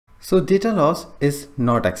So data loss is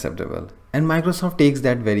not acceptable, and Microsoft takes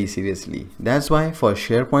that very seriously. That's why for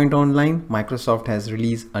SharePoint Online, Microsoft has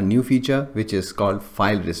released a new feature which is called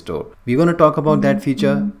File Restore. We're going to talk about that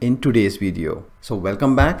feature in today's video. So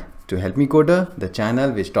welcome back to Help Me Coder, the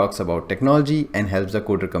channel which talks about technology and helps the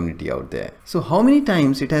coder community out there. So how many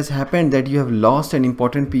times it has happened that you have lost an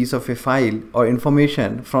important piece of a file or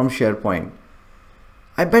information from SharePoint?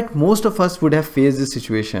 I bet most of us would have faced this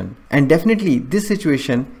situation, and definitely this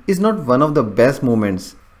situation is not one of the best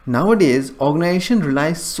moments. Nowadays, organizations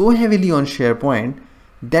rely so heavily on SharePoint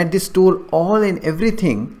that they store all and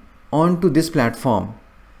everything onto this platform.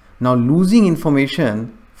 Now, losing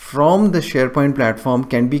information from the SharePoint platform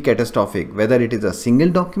can be catastrophic, whether it is a single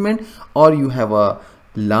document or you have a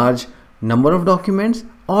large number of documents,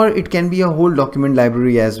 or it can be a whole document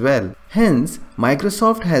library as well. Hence,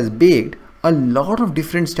 Microsoft has baked a lot of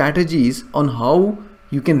different strategies on how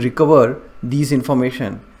you can recover these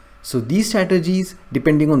information. So these strategies,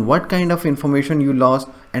 depending on what kind of information you lost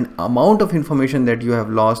and amount of information that you have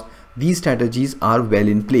lost, these strategies are well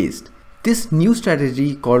in place. This new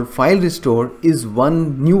strategy called File Restore is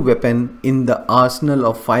one new weapon in the arsenal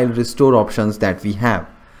of file restore options that we have.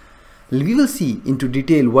 We will see into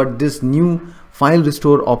detail what this new File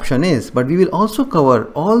Restore option is, but we will also cover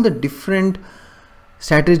all the different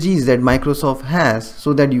strategies that Microsoft has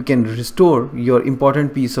so that you can restore your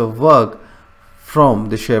important piece of work from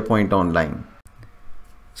the SharePoint Online.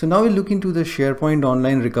 So now we'll look into the SharePoint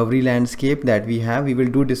Online recovery landscape that we have. We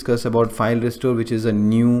will discuss about File Restore, which is a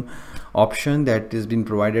new option that has been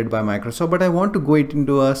provided by Microsoft, but I want to go it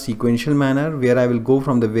into a sequential manner where I will go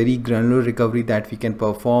from the very granular recovery that we can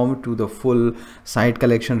perform to the full site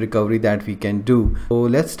collection recovery that we can do. So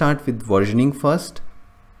let's start with versioning first.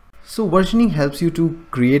 So versioning helps you to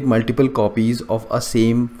create multiple copies of a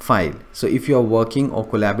same file. So if you are working or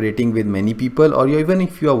collaborating with many people, or even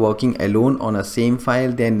if you are working alone on a same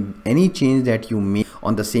file, then any change that you make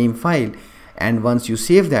on the same file, and once you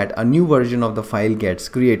save that, a new version of the file gets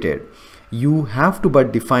created. You have to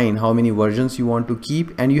but define how many versions you want to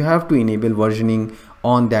keep, and you have to enable versioning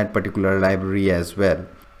on that particular library as well.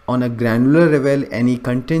 On a granular level, any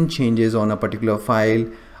content changes on a particular file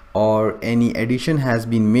or any addition has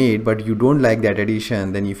been made but you don't like that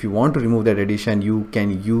addition, then if you want to remove that addition, you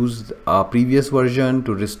can use a previous version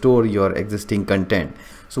to restore your existing content.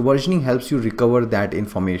 So versioning helps you recover that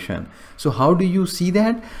information. So how do you see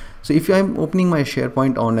that? So if I'm opening my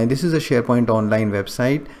SharePoint Online, this is a SharePoint Online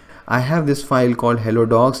website. I have this file called Hello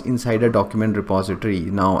Docs inside a document repository.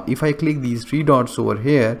 Now if I click these three dots over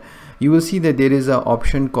here, you will see that there is an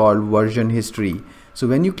option called version history. So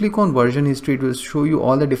when you click on version history, it will show you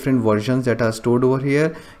all the different versions that are stored over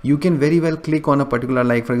here. You can very well click on a particular,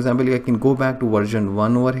 like for example, I can go back to version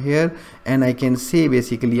 1 over here, and I can say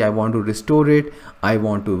basically I want to restore it, I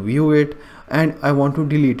want to view it, and I want to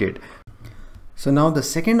delete it. So now the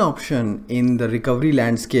second option in the recovery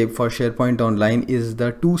landscape for SharePoint Online is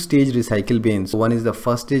the two-stage recycle bin. So one is the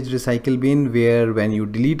first stage recycle bin, where when you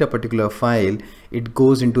delete a particular file, it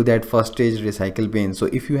goes into that first stage recycle bin. So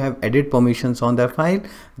if you have edit permissions on that file,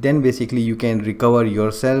 then basically you can recover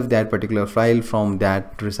yourself that particular file from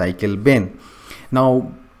that recycle bin.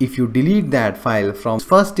 Now if you delete that file from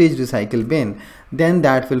first stage recycle bin, then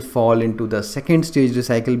that will fall into the second stage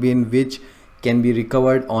recycle bin, which can be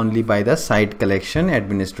recovered only by the site collection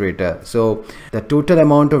administrator. So the total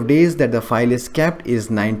amount of days that the file is kept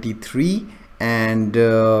is 93, and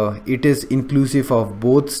it is inclusive of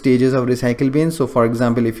both stages of recycle bin. So for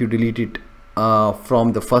example, if you delete it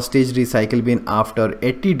from the first stage recycle bin after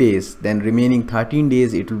 80 days, then remaining 13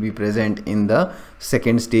 days it will be present in the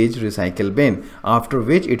second stage recycle bin, after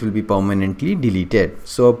which it will be permanently deleted.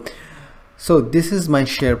 So this is my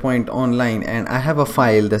SharePoint Online, and I have a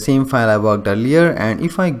file, the same file I worked earlier, and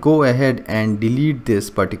if I go ahead and delete this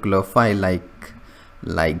particular file,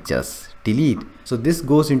 like just delete, so this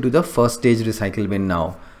goes into the first stage recycle bin.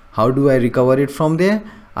 Now how do I recover it from there?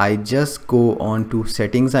 I just go on to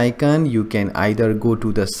settings icon. You can either go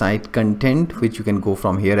to the site content, which you can go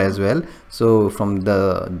from here as well. So from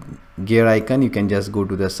the gear icon, you can just go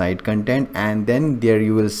to the site content, and then there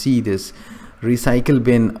you will see this recycle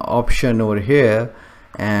bin option over here,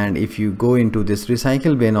 and if you go into this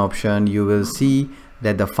recycle bin option, you will see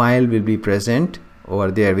that the file will be present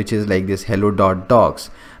over there, which is like this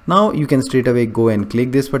hello.docs. Now you can straight away go and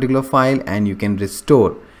click this particular file and you can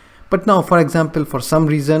restore. But now for example, for some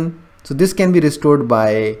reason, so this can be restored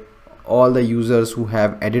by all the users who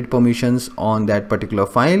have edit permissions on that particular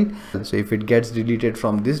file. So if it gets deleted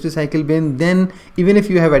from this recycle bin, then even if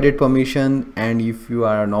you have edit permission and if you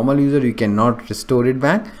are a normal user, you cannot restore it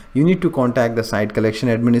back. You need to contact the site collection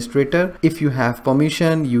administrator. If you have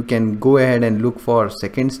permission, you can go ahead and look for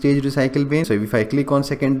second stage recycle bin. So if I click on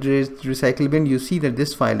second recycle bin, you see that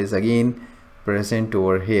this file is again present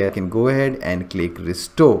over here. I can go ahead and click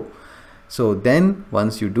restore. So then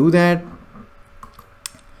once you do that,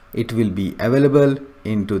 it will be available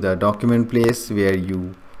into the document place where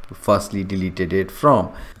you firstly deleted it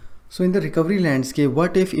from. So in the recovery landscape,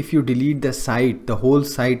 what if you delete the site, the whole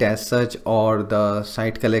site as such, or the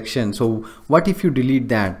site collection? So what if you delete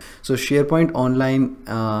that? So SharePoint Online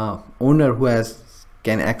owner who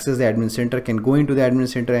can access the admin center can go into the admin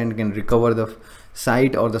center and can recover the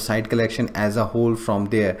site or the site collection as a whole from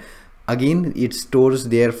there. Again, it stores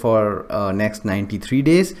there for next 93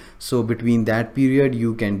 days. So between that period,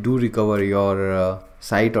 you can recover your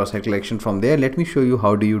site or site collection from there. Let me show you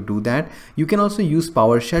how do you do that. You can also use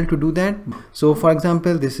PowerShell to do that. So for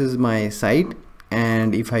example, this is my site,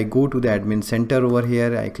 and if I go to the admin center over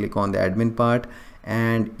here, I click on the admin part,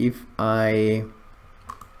 and if I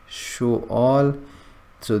show all,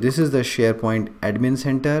 so this is the SharePoint admin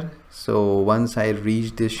center. So once I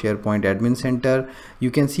reach this SharePoint admin center, you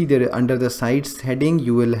can see there under the sites heading,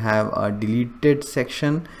 you will have a deleted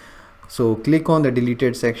section. So click on the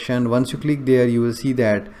deleted section. Once you click there, you will see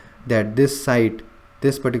that this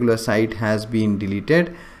particular site has been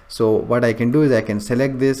deleted. So what I can do is I can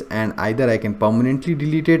select this, and either I can permanently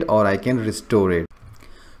delete it or I can restore it.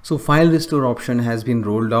 So file restore option has been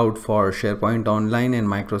rolled out for SharePoint Online and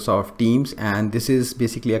Microsoft Teams, and this is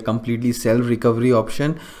basically a completely self recovery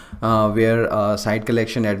option where a site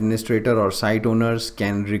collection administrator or site owners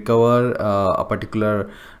can recover a particular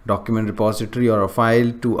document repository or a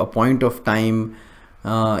file to a point of time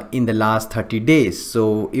in the last 30 days.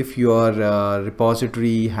 So if your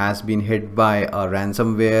repository has been hit by a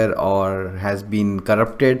ransomware or has been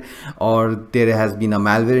corrupted, or there has been a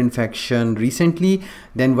malware infection recently,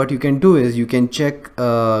 then what you can do is you can check,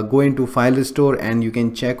 go into file restore, and you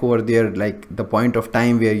can check over there like the point of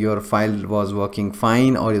time where your file was working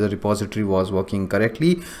fine or the repository was working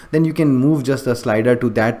correctly. Then you can move just the slider to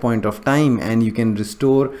that point of time and you can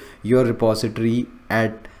restore your repository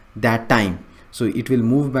at that time. So it will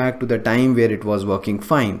move back to the time where it was working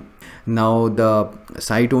fine. Now the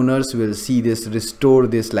site owners will see this restore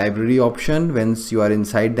this library option once you are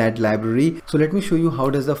inside that library. So let me show you how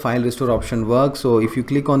does the file restore option work. So if you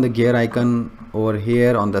click on the gear icon over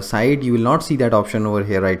here on the side, you will not see that option over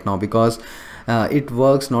here right now, because it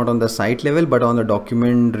works not on the site level but on the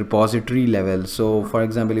document repository level. So for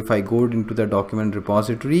example, if I go into the document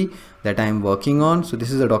repository that I'm working on, so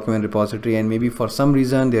this is a document repository, and maybe for some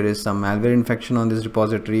reason there is some malware infection on this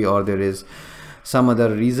repository, or there is some other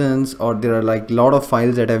reasons, or there are like a lot of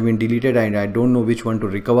files that have been deleted and I don't know which one to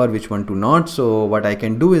recover, which one to not. So what I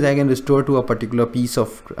can do is I can restore to a particular piece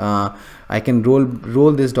of I can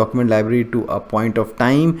roll this document library to a point of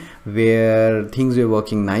time where things were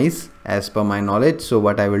working nice as per my knowledge. So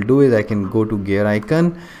what I will do is I can go to gear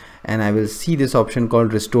icon and I will see this option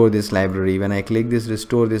called restore this library. When I click this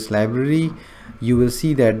restore this library, you will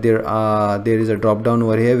see that there is a drop down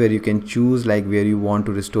over here where you can choose like where you want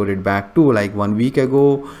to restore it back to, like 1 week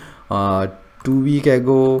ago, 2 weeks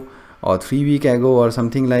ago, or 3 weeks ago, or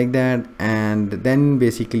something like that. And then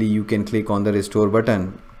basically you can click on the restore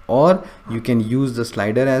button, or you can use the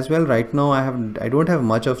slider as well. Right now I don't have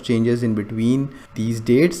much of changes in between these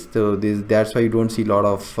dates, so that's why you don't see a lot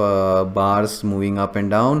of bars moving up and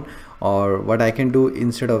down. Or what I can do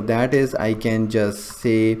instead of that is I can just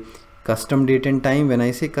say custom date and time. When I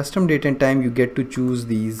say custom date and time, you get to choose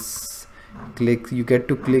these you get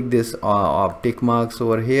to click this tick marks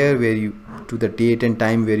over here where you to the date and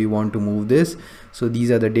time where you want to move this. So these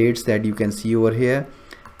are the dates that you can see over here,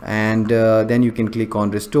 and then you can click on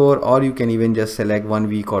restore, or you can even just select 1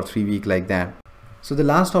 week or 3 weeks like that. So the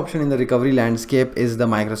last option in the recovery landscape is the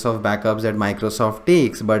Microsoft backups that Microsoft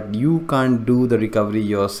takes, but you can't do the recovery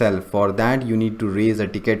yourself. For that, you need to raise a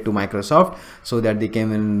ticket to Microsoft so that they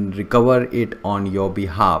can recover it on your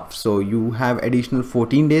behalf. So you have additional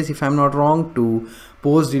 14 days, if I'm not wrong, to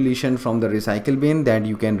post deletion from the recycle bin, that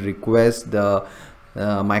you can request the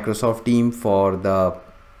Microsoft team for the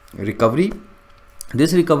recovery.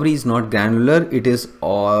 This recovery is not granular, it is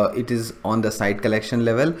on the site collection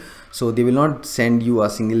level. So they will not send you a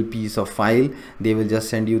single piece of file, they will just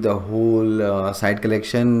send you the whole site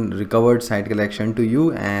collection, recovered site collection to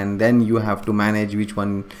you, and then you have to manage which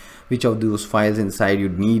which of those files inside you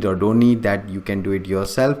need or don't need, that you can do it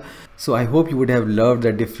yourself. So I hope you would have loved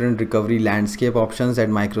the different recovery landscape options that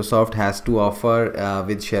Microsoft has to offer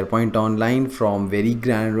with SharePoint Online, from very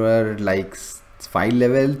granular like file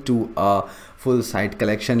level to a full site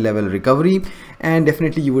collection level recovery. And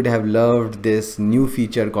definitely you would have loved this new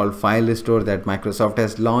feature called file restore that Microsoft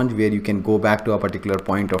has launched, where you can go back to a particular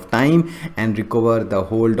point of time and recover the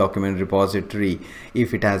whole document repository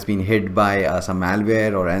if it has been hit by some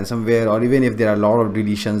malware or ransomware, or even if there are a lot of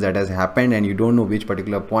deletions that has happened and you don't know which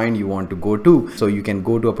particular point you want to go to. So you can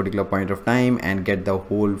go to a particular point of time and get the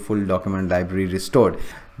whole full document library restored.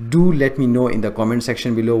 Do let me know in the comment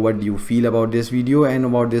section below what you feel about this video and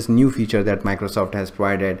about this new feature that Microsoft has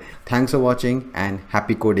provided. Thanks for watching and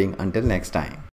happy coding until next time.